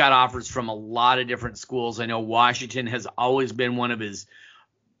 He's got offers from a lot of different schools. I know Washington has always been one of his,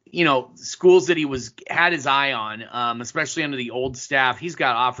 schools that he had his eye on, especially under the old staff. He's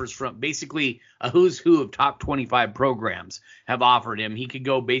got offers from basically a who's who of top 25 programs have offered him. He could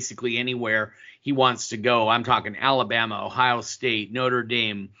go basically anywhere he wants to go. I'm talking Alabama, Ohio State, Notre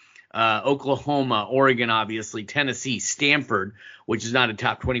Dame, Oklahoma, Oregon, obviously, Tennessee, Stanford, which is not a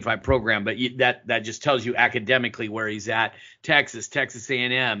top 25 program, but that just tells you academically where he's at. Texas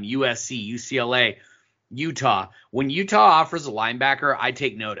A&M, USC, UCLA, Utah. When Utah offers a linebacker, I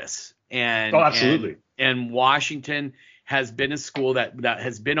take notice. And absolutely. And Washington has been a school that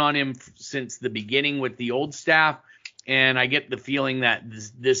has been on him since the beginning with the old staff. And I get the feeling that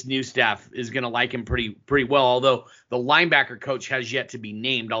this new staff is going to like him pretty well, although the linebacker coach has yet to be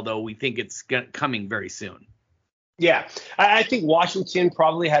named, although we think it's coming very soon. Yeah, I think Washington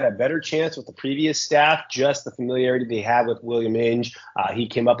probably had a better chance with the previous staff, just the familiarity they had with William Inge. He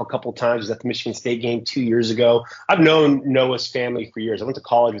came up a couple times at the Michigan State game 2 years ago. I've known Noah's family for years. I went to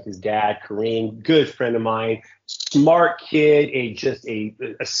college with his dad, Kareem, good friend of mine, smart kid, just a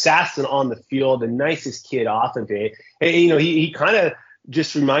assassin on the field, the nicest kid off of it. And, he kind of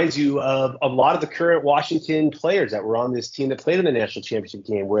just reminds you of a lot of the current Washington players that were on this team that played in the national championship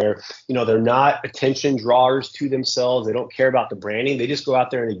game where, they're not attention drawers to themselves. They don't care about the branding. They just go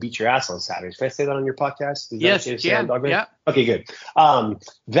out there and they beat your ass on Saturdays. Can I say that on your podcast? Yes, you can. Yeah. Okay, good.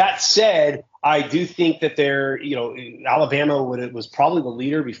 That said, I do think that Alabama was probably the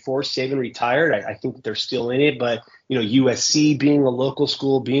leader before Saban retired. I think that they're still in it, but USC being a local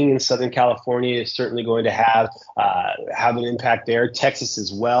school, being in Southern California is certainly going to have an impact there. Texas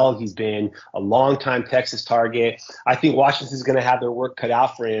as well. He's been a longtime Texas target. I think Washington's going to have their work cut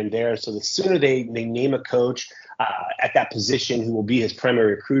out for him there. So the sooner they name a coach at that position who will be his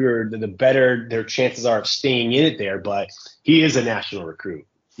primary recruiter, the better their chances are of staying in it there. But he is a national recruit.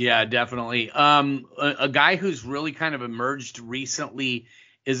 Yeah, definitely. A guy who's really kind of emerged recently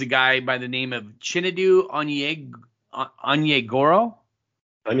is a guy by the name of Chinedu Onyegoro.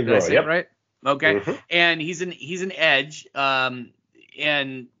 Did I say it right? Okay. Mm-hmm. And he's an edge,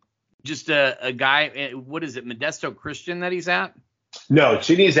 and just a guy. What is it, Modesto Christian that he's at? No,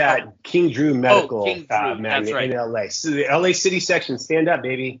 Chinedu's at King Drew Medical that's right. in LA. So the LA City section, stand up,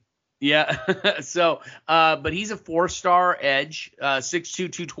 baby. Yeah. So, but he's a 4-star edge, 6'2",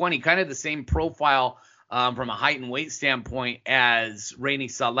 220, kind of the same profile from a height and weight standpoint as Rainy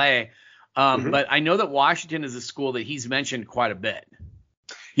Saleh. But I know that Washington is a school that he's mentioned quite a bit.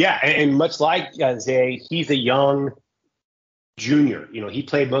 Yeah, and much like Zay, he's a young junior. He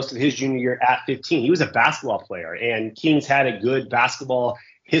played most of his junior year at 15. He was a basketball player, and Kings had a good basketball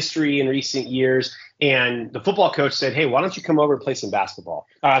history in recent years. And the football coach said, hey, why don't you come over and play some basketball?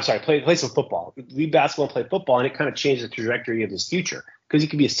 Play some football. Leave basketball and play football. And it kind of changed the trajectory of his future, because he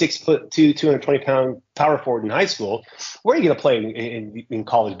could be a 6'2", 220-pound power forward in high school. Where are you going to play in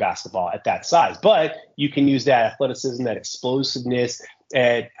college basketball at that size? But you can use that athleticism, that explosiveness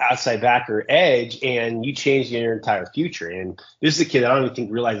at outside back or edge, and you change your entire future. And this is a kid that I don't even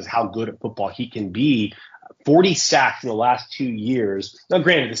think realizes how good at football he can be. 40 sacks in the last 2 years. Now,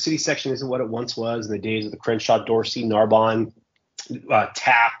 granted, the city section isn't what it once was in the days of the Crenshaw, Dorsey, Narbonne,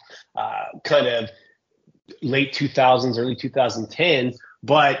 Tapp, kind of late 2000s, early 2010s.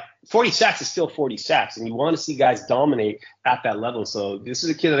 But 40 sacks is still 40 sacks, and you want to see guys dominate at that level. So this is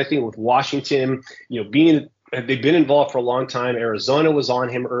a kid that I think with Washington, they've been involved for a long time. Arizona was on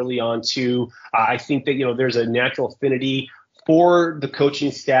him early on too. I think that, there's a natural affinity for the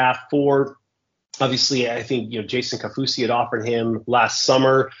coaching staff, for obviously, I think, Jason Kafusi had offered him last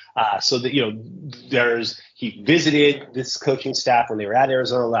summer. So that, he visited this coaching staff when they were at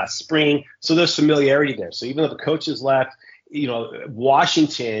Arizona last spring. So there's familiarity there. So even though the coaches left,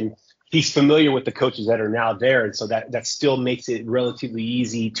 Washington, he's familiar with the coaches that are now there. And so that still makes it relatively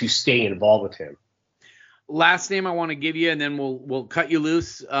easy to stay involved with him. Last name I want to give you, and then we'll cut you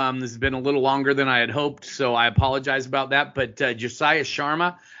loose. This has been a little longer than I had hoped, so I apologize about that. But Josiah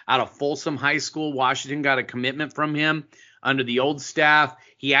Sharma out of Folsom High School, Washington got a commitment from him under the old staff.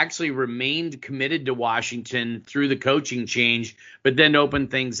 He actually remained committed to Washington through the coaching change, but then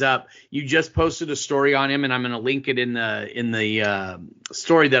opened things up. You just posted a story on him, and I'm going to link it in the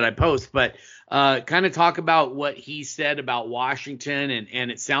story that I post. But kind of talk about what he said about Washington,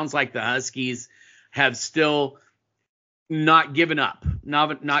 and it sounds like the Huskies have still not given up,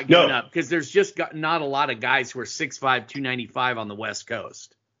 not given up, because there's just not a lot of guys who are 6'5", 295 on the West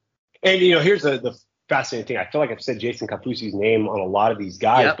Coast. And, here's the fascinating thing. I feel like I've said Jason Kafusi's name on a lot of these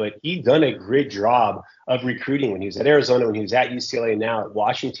guys, but he's done a great job of recruiting when he was at Arizona, when he was at UCLA, and now at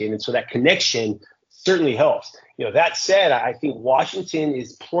Washington. And so that connection certainly helps. That said, I think Washington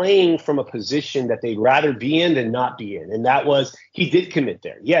is playing from a position that they'd rather be in than not be in. And that was, he did commit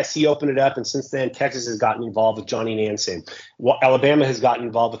there. Yes, he opened it up. And since then, Texas has gotten involved with Johnny Nansen. Alabama has gotten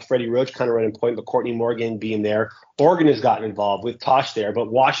involved with Freddie Roach, kind of running point, but Courtney Morgan being there. Oregon has gotten involved with Tosh there.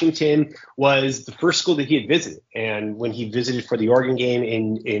 But Washington was the first school that he had visited. And when he visited for the Oregon game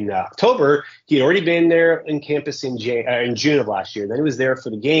in October, he had already been there in campus in June of last year. Then he was there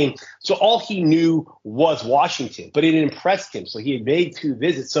for the game. So all he knew was Washington, but it impressed him. So he had made 2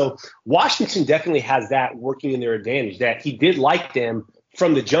 visits. So Washington definitely has that working in their advantage, that he did like them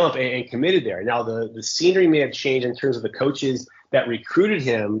from the jump and committed there. Now, the scenery may have changed in terms of the coaches that recruited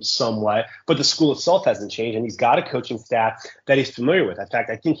him somewhat, but the school itself hasn't changed, and he's got a coaching staff that he's familiar with. In fact,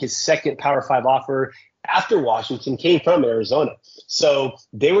 I think his second Power 5 offer after Washington came from Arizona. So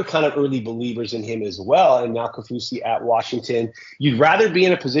they were kind of early believers in him as well. And now Kafusi at Washington, you'd rather be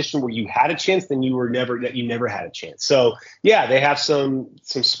in a position where you had a chance than you never had a chance. So yeah, they have some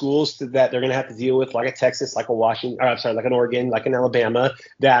schools that they're going to have to deal with, like a Texas, like a like an Oregon, like an Alabama,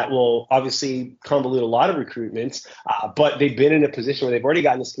 that will obviously convolute a lot of recruitments. But they've been in a position where they've already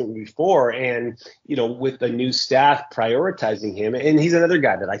gotten this commitment before. And, with the new staff prioritizing him, and he's another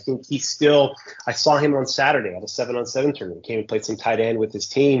guy that I think I saw him on Saturday at a 7-on-7 tournament. Came and played some tight end with his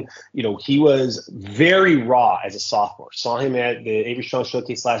team. He was very raw as a sophomore. Saw him at the Avery Strong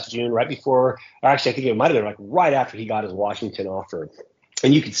Showcase last June, right before, or actually I think it might have been right after he got his Washington offer.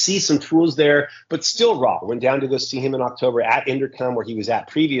 And you could see some tools there, but still raw. Went down to go see him in October at Indercom, where he was at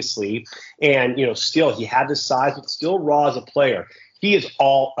previously. And, still he had the size, but still raw as a player. He is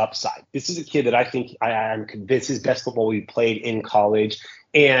all upside. This is a kid that I think I'm convinced his best football he played in college.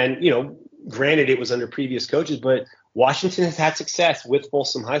 And, granted, it was under previous coaches, but Washington has had success with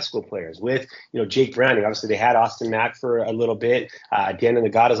Folsom High School players, with, Jake Browning. Obviously, they had Austin Mack for a little bit. Dan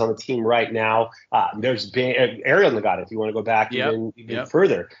Nagata's on the team right now. There's been Ariel Nagata, if you want to go back even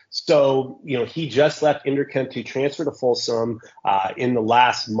further. So, he just left Inderkemp to transfer to Folsom in the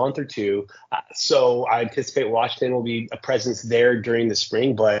last month or two. So I anticipate Washington will be a presence there during the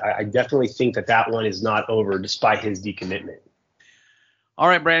spring, but I definitely think that one is not over despite his decommitment. All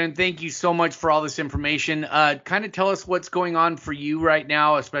right, Brandon, thank you so much for all this information. Kind of tell us what's going on for you right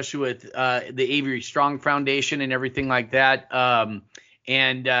now, especially with the Avery Strong Foundation and everything like that.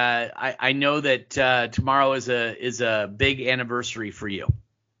 And I know that tomorrow is a big anniversary for you.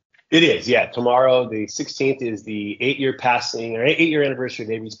 It is, yeah. Tomorrow, the 16th, is the 8-year anniversary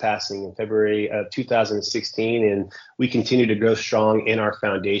of Avery's passing in February of 2016, and we continue to grow strong in our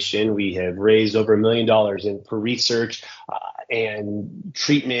foundation. We have raised over $1 million for research and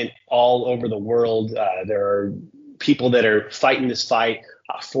treatment all over the world. There are people that are fighting this fight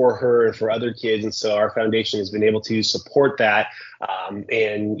for her and for other kids, and so our foundation has been able to support that.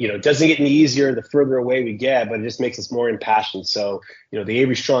 And it doesn't get any easier the further away we get, but it just makes us more impassioned. So the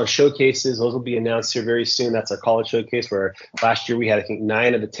Avery Strong showcases, those will be announced here very soon. That's our college showcase, where last year we had, I think,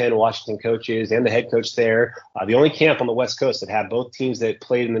 9 of the 10 Washington coaches and the head coach there. The only camp on the West Coast that had both teams that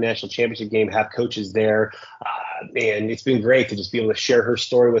played in the national championship game have coaches there. And it's been great to just be able to share her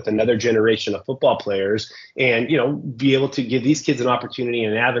story with another generation of football players and, be able to give these kids an opportunity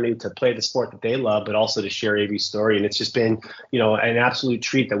and an avenue to play the sport that they love, but also to share Avery's story. And it's just been, an absolute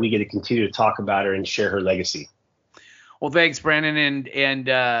treat that we get to continue to talk about her and share her legacy. Well, thanks, Brandon. And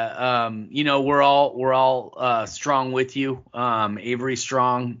we're all strong with you, Avery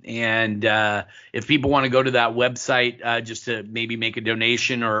Strong. And if people want to go to that website just to maybe make a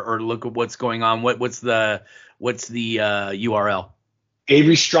donation or look at what's going on, what's the URL?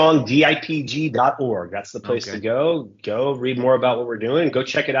 AveryStrongDIPG.org. That's the place to go. Go read more about what we're doing. Go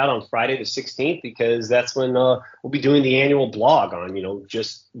check it out on Friday the 16th, because that's when we'll be doing the annual blog on,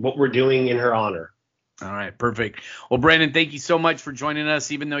 just what we're doing in her honor. All right, perfect. Well, Brandon, thank you so much for joining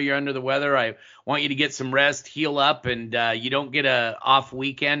us. Even though you're under the weather, I want you to get some rest, heal up, and you don't get a off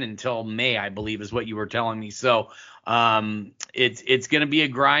weekend until May, I believe, is what you were telling me. So it's going to be a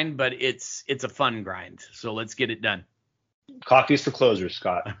grind, but it's a fun grind. So let's get it done. Coffee's for closers,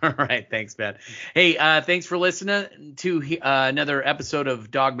 Scott. All right, thanks, man. Hey, thanks for listening to another episode of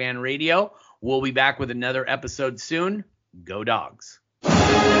Dawgman Radio. We'll be back with another episode soon. Go Dogs.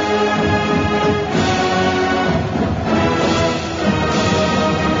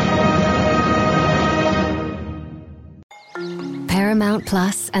 Paramount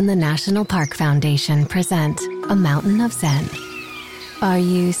Plus and the National Park Foundation present A Mountain of Zen. Are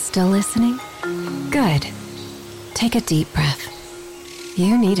you still listening? Good. Take a deep breath.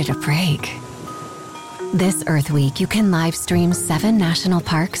 You needed a break. This Earth Week, you can live stream 7 national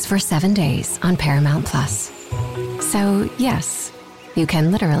parks for 7 days on Paramount Plus. So, yes, you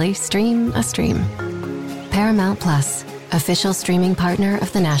can literally stream a stream. Paramount Plus, official streaming partner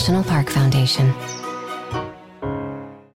of the National Park Foundation.